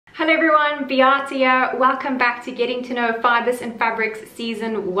Hello everyone, Beate here. Welcome back to Getting to Know Fibers and Fabrics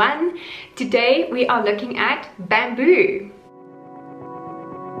Season 1. Today we are looking at bamboo.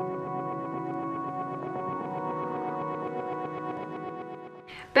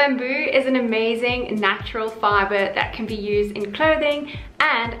 Bamboo is an amazing natural fiber that can be used in clothing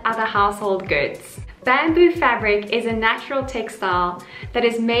and other household goods. Bamboo fabric is a natural textile that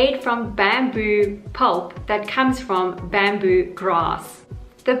is made from bamboo pulp that comes from bamboo grass.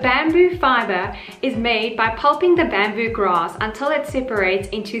 The bamboo fiber is made by pulping the bamboo grass until it separates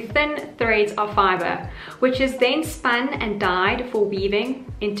into thin threads of fiber, which is then spun and dyed for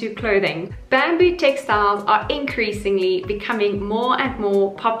weaving into clothing. Bamboo textiles are increasingly becoming more and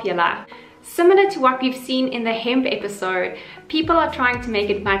more popular. Similar to what we've seen in the hemp episode, people are trying to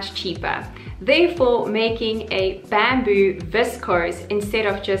make it much cheaper, therefore making a bamboo viscose instead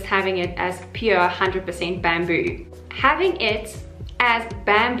of just having it as pure 100% bamboo. Having it as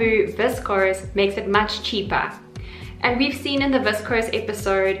bamboo viscose makes it much cheaper. And we've seen in the viscose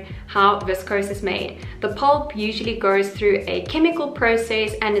episode how viscose is made. The pulp usually goes through a chemical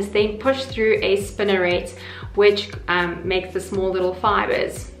process and is then pushed through a spinneret, which makes the small little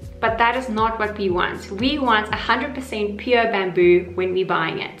fibers. But that is not what we want. We want 100% pure bamboo when we're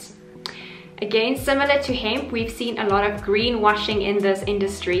buying it. Again, similar to hemp, we've seen a lot of greenwashing in this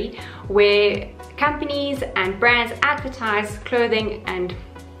industry where companies and brands advertise clothing and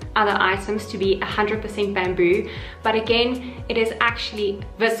other items to be 100% bamboo, but again, it is actually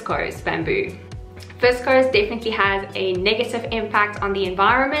viscose bamboo. Viscose definitely has a negative impact on the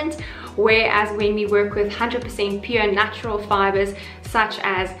environment, whereas when we work with 100% pure natural fibers such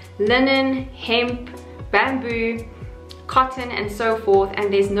as linen, hemp, bamboo, cotton and so forth,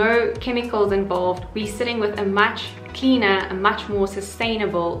 and there's no chemicals involved, we're sitting with a much cleaner, a much more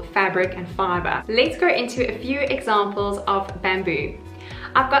sustainable fabric and fiber. Let's go into a few examples of bamboo.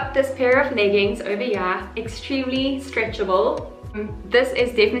 I've got this pair of leggings over here, extremely stretchable. This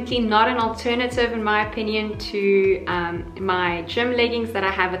is definitely not an alternative in my opinion to my gym leggings that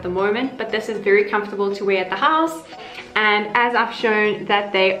I have at the moment, but this is very comfortable to wear at the house. And as I've shown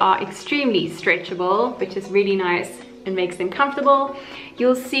that they are extremely stretchable, which is really nice and makes them comfortable,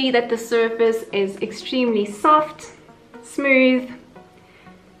 you'll see that the surface is extremely soft, smooth,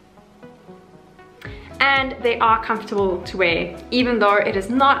 and they are comfortable to wear, even though it is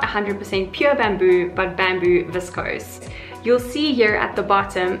not 100% pure bamboo, but bamboo viscose. You'll see here at the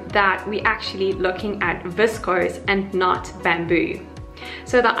bottom that we're actually looking at viscose and not bamboo.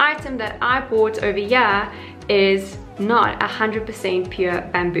 So the item that I bought over here is not 100% pure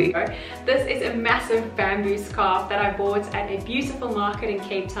bamboo. This is a massive bamboo scarf that I bought at a beautiful market in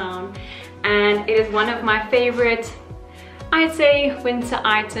Cape Town, and it is one of my favorite, I'd say, winter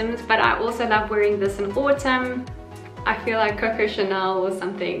items, but I also love wearing this in autumn. I feel like Coco Chanel or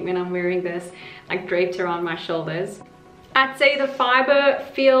something when I'm wearing this, like draped around my shoulders. I'd say the fiber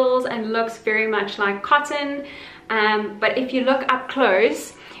feels and looks very much like cotton, but if you look up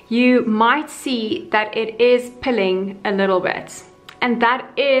close, you might see that it is pilling a little bit. And that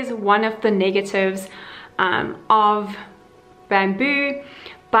is one of the negatives of bamboo,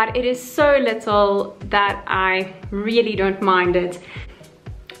 but it is so little that I really don't mind it.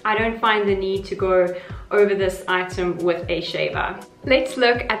 I don't find the need to go over this item with a shaver. Let's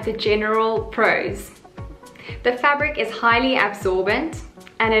look at the general pros. The fabric is highly absorbent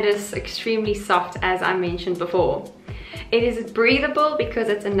and it is extremely soft, as I mentioned before. It is breathable because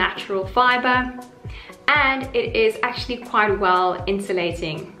it's a natural fiber, and it is actually quite well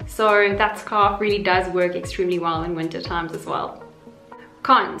insulating. So that scarf really does work extremely well in winter times as well.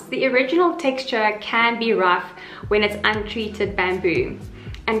 Cons: the original texture can be rough when it's untreated bamboo.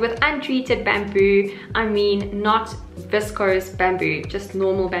 And with untreated bamboo, I mean not viscose bamboo, just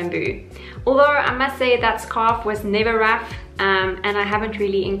normal bamboo. Although I must say that scarf was never rough, and I haven't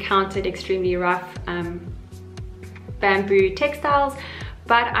really encountered extremely rough bamboo textiles,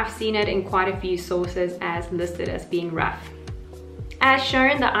 but I've seen it in quite a few sources as listed as being rough. As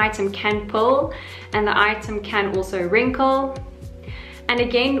shown, the item can pull and the item can also wrinkle. And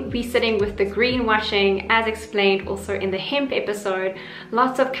again, we're sitting with the greenwashing, as explained also in the hemp episode.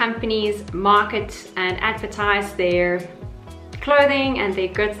 Lots of companies market and advertise their clothing and their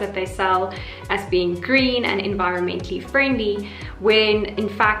goods that they sell as being green and environmentally friendly, when in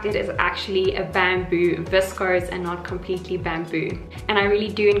fact it is actually a bamboo viscose and not completely bamboo. And I really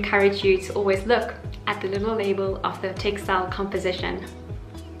do encourage you to always look at the little label of the textile composition.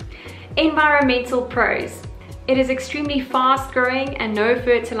 Environmental pros: it is extremely fast growing and no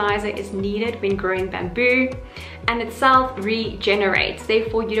fertilizer is needed when growing bamboo. and itself regenerates.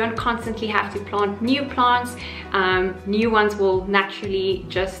 Therefore, you don't constantly have to plant new plants. New ones will naturally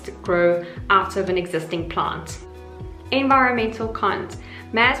just grow out of an existing plant. Environmental cons.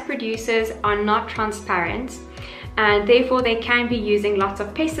 Mass producers are not transparent, and therefore they can be using lots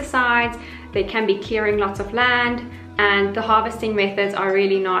of pesticides, they can be clearing lots of land, and the harvesting methods are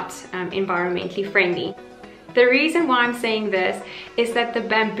really not environmentally friendly. The reason why I'm saying this is that the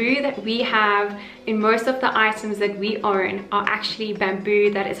bamboo that we have in most of the items that we own are actually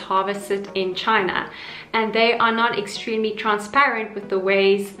bamboo that is harvested in China, and they are not extremely transparent with the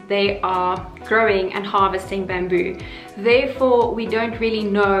ways they are growing and harvesting bamboo. Therefore, we don't really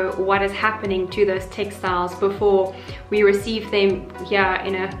know what is happening to those textiles before we receive them here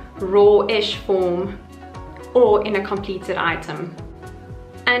in a raw-ish form or in a completed item.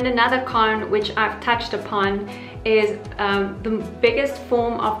 And another con, which I've touched upon, is the biggest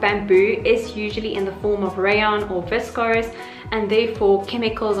form of bamboo is usually in the form of rayon or viscose, and therefore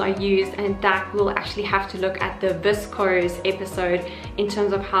chemicals are used, and that we'll actually have to look at the viscose episode in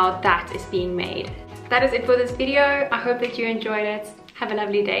terms of how that is being made. That is it for this video. I hope that you enjoyed it. Have a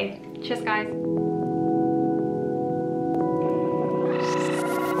lovely day. Cheers, guys.